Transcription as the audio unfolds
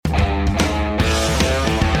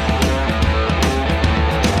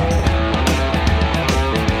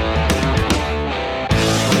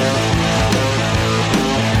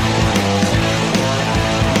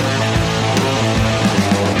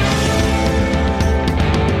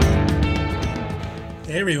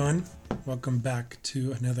everyone, welcome back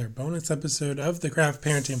to another bonus episode of the Craft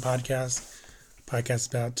Parenting Podcast, a podcast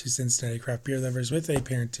about two Cincinnati craft beer lovers with a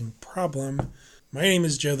parenting problem. My name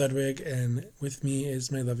is Joe Ludwig, and with me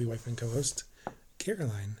is my lovely wife and co-host,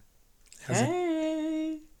 Caroline.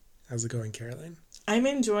 How's it going, Caroline? I'm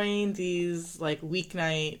enjoying these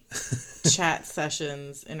weeknight chat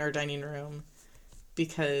sessions in our dining room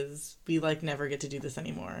because we never get to do this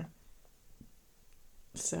anymore.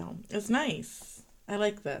 So it's nice. I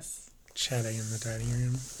like this. Chatting in the dining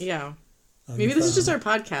room. Yeah. Maybe this is just our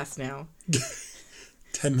podcast now.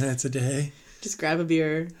 10 minutes a day. Just grab a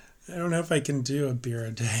beer. I don't know if I can do a beer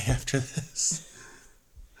a day after this.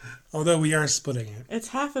 Although we are splitting it. It's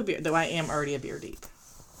half a beer, though I am already a beer deep.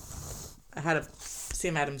 I had a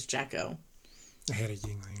Sam Adams Jacko. I had a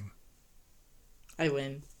Yuengling. I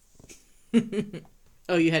win.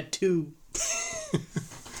 Oh, you had two.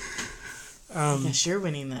 I guess you're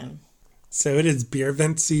winning then. So it is beer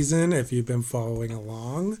event season if you've been following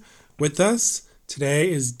along with us. Today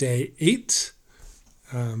is day 8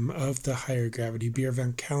 of the Higher Gravity Beer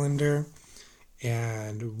Event calendar.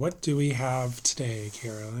 And what do we have today,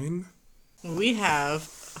 Caroline? We have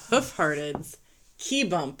Hoof Hearted's Key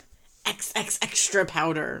Bump XX Extra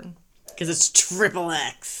Powder, because it's triple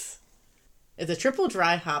X. It's a triple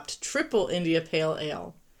dry hopped triple India Pale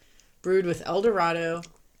Ale, brewed with Eldorado,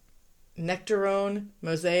 Nectarone,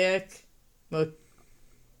 Mosaic,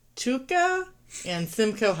 Motueka, and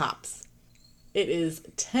Simcoe hops. It is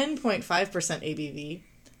 10.5% ABV,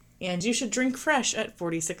 and you should drink fresh at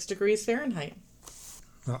 46 degrees Fahrenheit.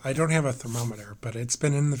 Well, I don't have a thermometer, but it's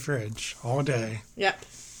been in the fridge all day. Yep.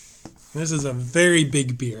 This is a very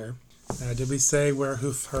big beer. Did we say where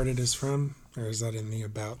Hoof Hearted is from? Or is that in the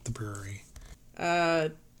About the Brewery?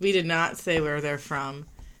 We did not say where they're from.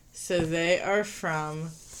 So they are from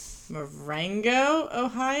Marengo,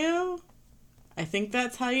 Ohio? I think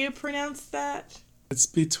that's how you pronounce that. It's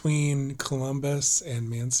between Columbus and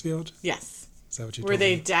Mansfield? Yes. Is that what you Where told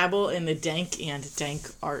they me? dabble in the dank and dank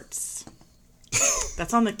arts.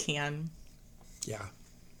 That's on the can. Yeah.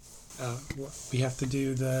 We have to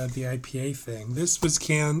do the IPA thing. This was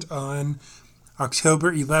canned on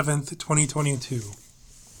October 11th, 2022.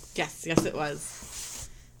 Yes, it was.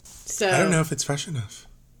 So I don't know if it's fresh enough.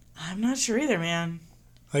 I'm not sure either, man.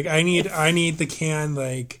 I need the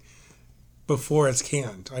can, before it's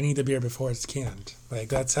canned. I need the beer before it's canned.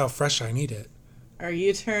 That's how fresh I need it. Are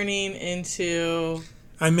you turning into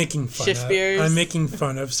I'm making fun shift of beers? I'm making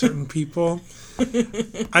fun of certain people.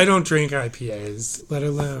 I don't drink IPAs, let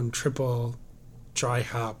alone triple dry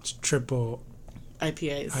hopped, triple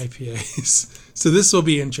IPAs. So this will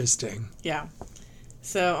be interesting. Yeah.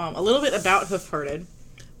 So a little bit about Hoof Hearted.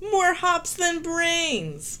 More hops than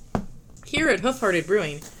brains. Here at Hoof Hearted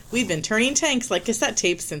Brewing, we've been turning tanks like cassette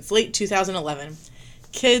tapes since late 2011.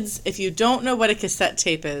 Kids, if you don't know what a cassette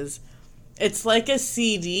tape is, it's like a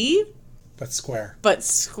CD, But square.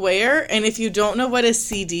 And if you don't know what a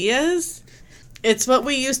CD is, it's what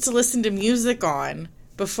we used to listen to music on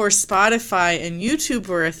before Spotify and YouTube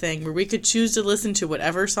were a thing, where we could choose to listen to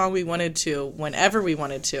whatever song we wanted to, whenever we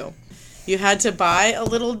wanted to. You had to buy a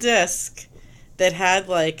little disc that had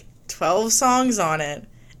 12 songs on it,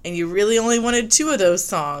 and you really only wanted 2 of those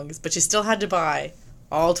songs, but you still had to buy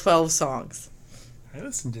all 12 songs. I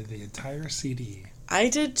listened to the entire CD. I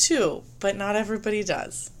did too, but not everybody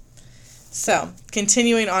does. So,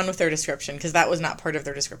 continuing on with their description, because that was not part of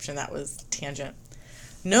their description, that was tangent.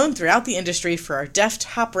 Known throughout the industry for our deft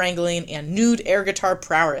hop wrangling and nude air guitar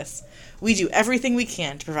prowess, we do everything we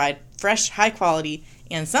can to provide fresh, high quality,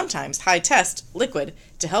 and sometimes high test liquid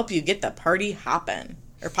to help you get the party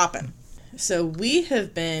poppin'. So we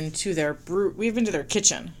have been to their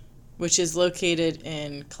kitchen, which is located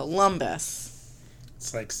in Columbus.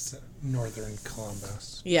 It's northern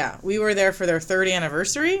Columbus. Yeah, we were there for their 3rd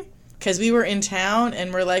anniversary because we were in town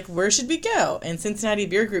and we're like, where should we go? And Cincinnati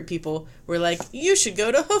Beer Group people were like, you should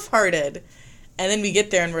go to Hoof Hearted. And then we get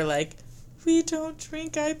there and we're like, we don't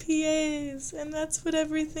drink IPAs, and that's what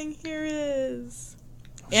everything here is.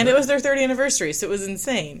 And it was their 3rd anniversary, so it was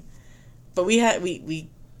insane. But we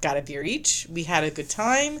got a beer each. We had a good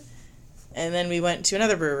time. And then we went to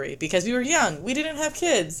another brewery because we were young. We didn't have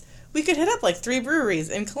kids. We could hit up 3 breweries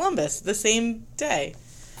in Columbus the same day.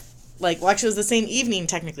 Actually, it was the same evening,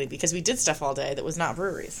 technically, because we did stuff all day that was not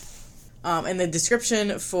breweries. And the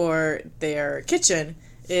description for their kitchen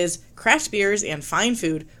is craft beers and fine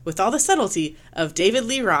food with all the subtlety of David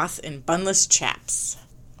Lee Roth and bunless chaps.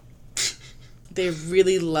 They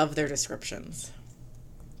really love their descriptions.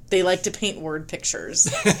 They like to paint word pictures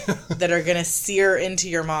that are going to sear into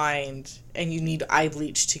your mind and you need eye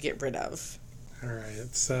bleach to get rid of. All right,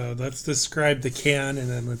 so let's describe the can and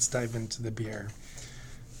then let's dive into the beer.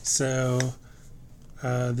 So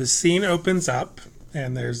the scene opens up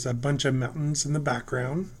and there's a bunch of mountains in the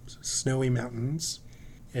background, snowy mountains.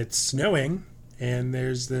 It's snowing and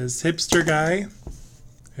there's this hipster guy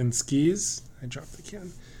in skis. I dropped the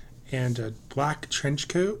can. And a black trench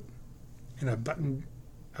coat and a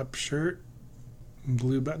button-up shirt,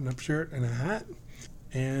 blue button-up shirt and a hat.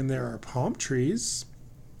 And there are palm trees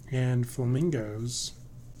and flamingos.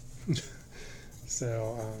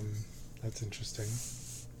 So that's interesting.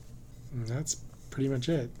 And that's pretty much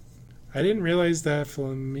it. I didn't realize that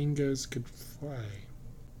flamingos could fly.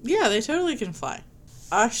 Yeah, they totally can fly.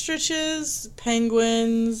 Ostriches,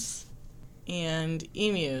 penguins, and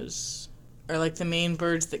emus are like the main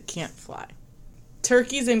birds that can't fly.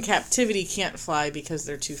 Turkeys in captivity can't fly because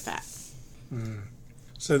they're too fat.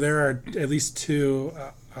 So there are at least two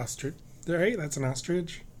ostrich. Right? That's an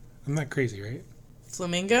ostrich? I'm not crazy, right?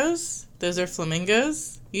 Flamingos? Those are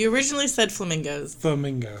flamingos? You originally said flamingos.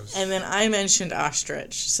 Flamingos. And then I mentioned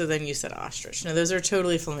ostrich, so then you said ostrich. No, those are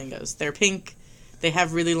totally flamingos. They're pink, they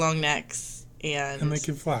have really long necks, and they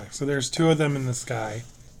can fly. So there's two of them in the sky,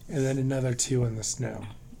 and then another two in the snow.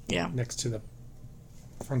 Yeah. Next to the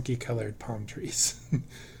funky colored palm trees.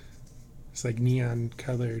 It's like neon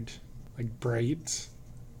colored, like bright.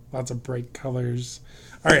 Lots of bright colors.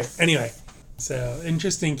 All right, anyway. So,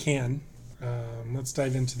 interesting can. Let's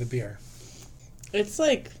dive into the beer. It's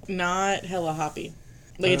like not hella hoppy.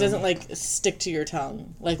 Like it doesn't like stick to your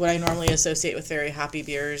tongue. Like what I normally associate with very hoppy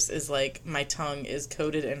beers is like my tongue is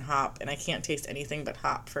coated in hop and I can't taste anything but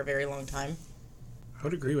hop for a very long time. I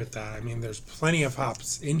would agree with that. I mean, there's plenty of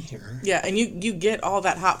hops in here. Yeah, and you get all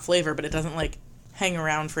that hop flavor, but it doesn't like hang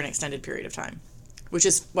around for an extended period of time, which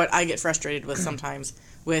is what I get frustrated with sometimes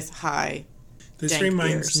with high This dank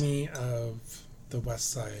reminds beers. me of the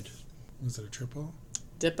West Side. Was it a triple?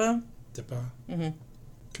 Dippa? Dippa? Mm-hmm.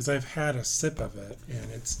 Because I've had a sip of it,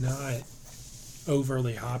 and it's not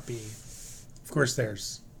overly hoppy. Of course,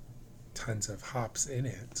 there's tons of hops in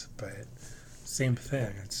it, but same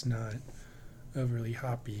thing. It's not overly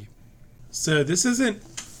hoppy. So this isn't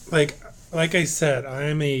like I said. I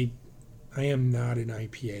am not an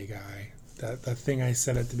IPA guy. That thing I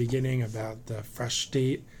said at the beginning about the fresh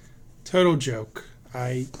state, total joke.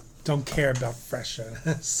 I don't care about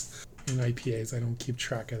freshness in IPAs. I don't keep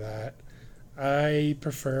track of that. I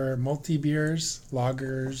prefer multi beers,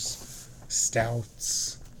 lagers,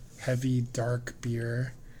 stouts, heavy dark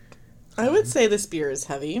beer. I would say this beer is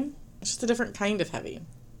heavy. It's just a different kind of heavy.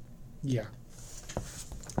 Yeah.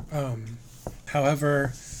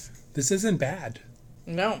 However, this isn't bad.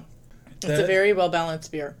 No. It's a very well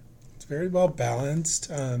balanced beer. It's very well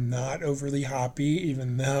balanced, not overly hoppy,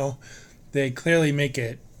 even though they clearly make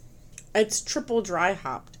it. It's triple dry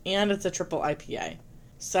hopped and it's a triple IPA.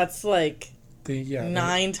 So that's like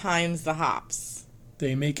 9 times the hops.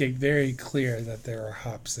 They make it very clear that there are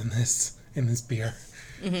hops in this beer.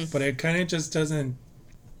 Mm-hmm. But it kind of just doesn't,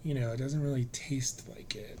 it doesn't really taste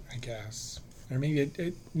like it, I guess. Or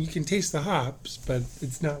maybe you can taste the hops, but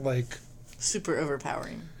it's not like super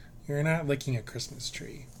overpowering. You're not licking a Christmas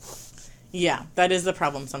tree. Yeah, that is the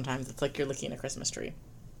problem sometimes. It's like you're licking a Christmas tree.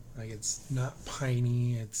 Like it's not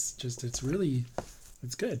piney. It's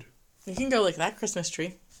good. You can go lick that Christmas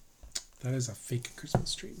tree. That is a fake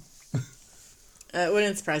Christmas tree. It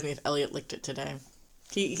wouldn't surprise me if Elliot licked it today.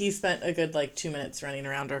 He spent a good 2 minutes running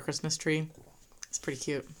around our Christmas tree. It's pretty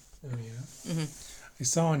cute. Oh yeah. Mm-hmm. I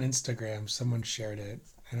saw on Instagram someone shared it.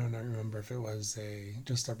 I don't remember if it was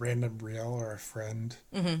just a random reel or a friend.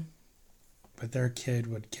 Mm-hmm. But their kid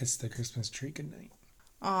would kiss the Christmas tree goodnight.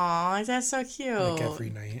 Aw, that's so cute. Like every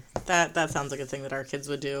night. That sounds like a thing that our kids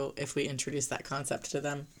would do if we introduced that concept to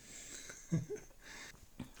them.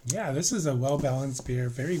 Yeah, this is a well-balanced beer,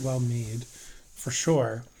 very well made, for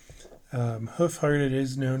sure. Hoof Hearted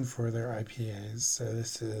is known for their IPAs, so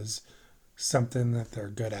this is something that they're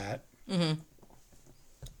good at. Mm-hmm.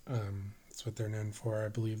 That's what they're known for. I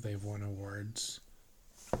believe they've won awards.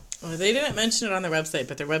 Well, they didn't mention it on their website,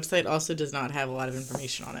 but their website also does not have a lot of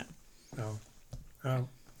information on it. Oh,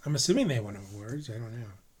 I'm assuming they won awards. I don't know.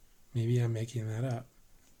 Maybe I'm making that up.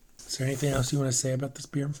 Is there anything else you want to say about this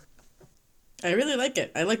beer? I really like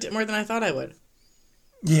it. I liked it more than I thought I would.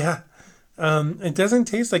 Yeah. It doesn't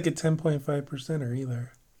taste like a 10.5%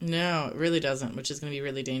 either. No, it really doesn't, which is going to be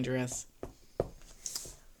really dangerous.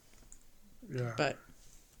 Yeah. But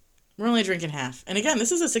we're only drinking half. And again,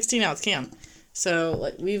 this is a 16-ounce can.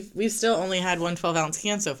 So we've still only had one 12-ounce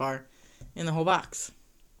can so far in the whole box.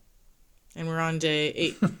 And we're on day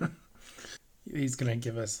 8. He's gonna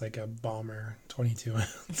give us like a bomber 22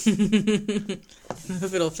 ounce.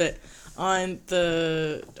 If it'll fit. On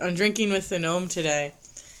drinking with the gnome today,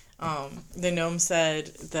 the gnome said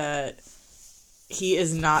that he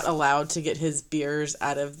is not allowed to get his beers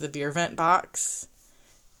out of the beer vent box.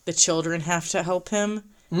 The children have to help him,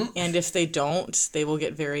 and if they don't, they will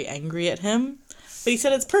get very angry at him. But he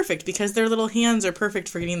said it's perfect because their little hands are perfect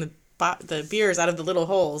for getting the beers out of the little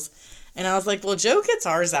holes. And I was like, well, Joe gets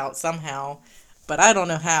ours out somehow, but I don't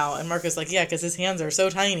know how. And Mark was like, yeah, because his hands are so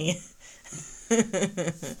tiny.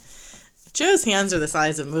 Joe's hands are the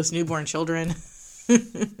size of most newborn children.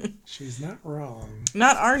 She's not wrong.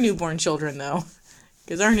 Not our newborn children, though,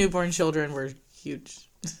 because our newborn children were huge.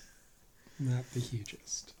 Not the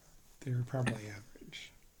hugest. They were probably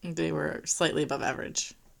average. They were slightly above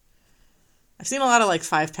average. I've seen a lot of like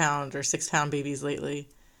 5-pound or 6-pound babies lately,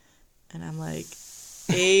 and I'm like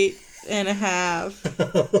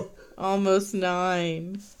 8.5, almost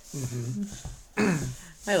 9.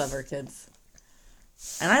 Mm-hmm. I love our kids,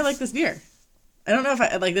 and I like this beer. I don't know if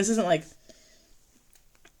I like this. Isn't like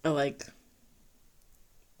a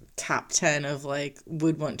top 10 of like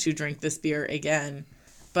would want to drink this beer again,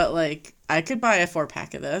 but like I could buy a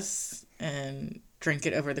 4-pack of this and drink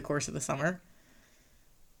it over the course of the summer.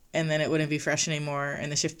 And then it wouldn't be fresh anymore,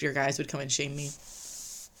 and the shift beer guys would come and shame me.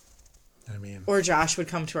 I mean... Or Josh would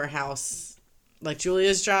come to our house, like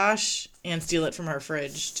Julia's Josh, and steal it from our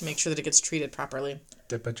fridge to make sure that it gets treated properly.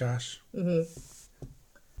 Dippa Josh? Mm-hmm.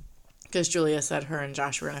 Because Julia said her and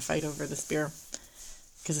Josh were going to fight over this beer.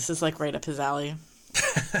 Because this is, like, right up his alley.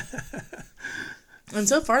 And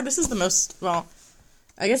so far, this is the most... Well,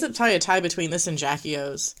 I guess it's probably a tie between this and Jackie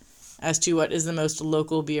O's as to what is the most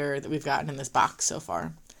local beer that we've gotten in this box so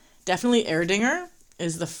far. Definitely Erdinger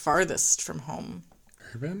is the farthest from home.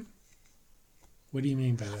 Urban? What do you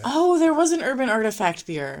mean by that? Oh, there was an Urban Artifact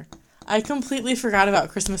beer. I completely forgot about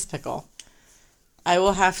Christmas Pickle. I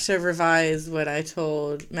will have to revise what I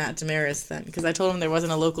told Matt Damaris then, because I told him there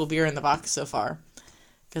wasn't a local beer in the box so far.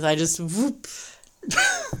 Because I just whoop.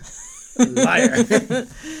 Liar.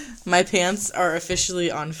 My pants are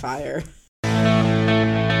officially on fire.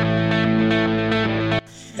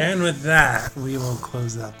 And with that, we will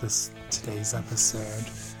close out today's episode.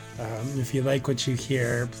 If you like what you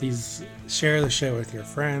hear, please share the show with your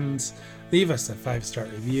friends. Leave us a 5-star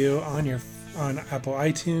review on Apple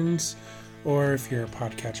iTunes, or if your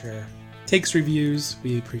podcatcher takes reviews,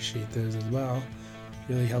 we appreciate those as well. It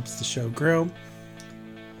really helps the show grow.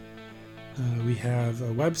 We have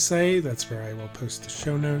a website. That's where I will post the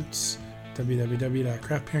show notes,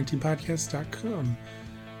 www.craftparentingpodcast.com.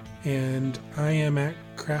 And I am at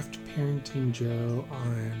Craft Parenting Joe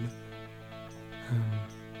on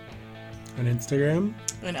Instagram.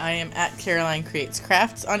 And I am at Caroline Creates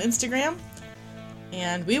Crafts on Instagram.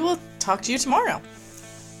 And we will talk to you tomorrow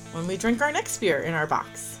when we drink our next beer in our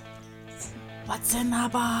box. What's in the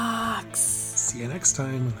box? See you next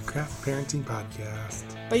time on the Craft Parenting Podcast.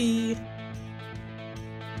 Bye.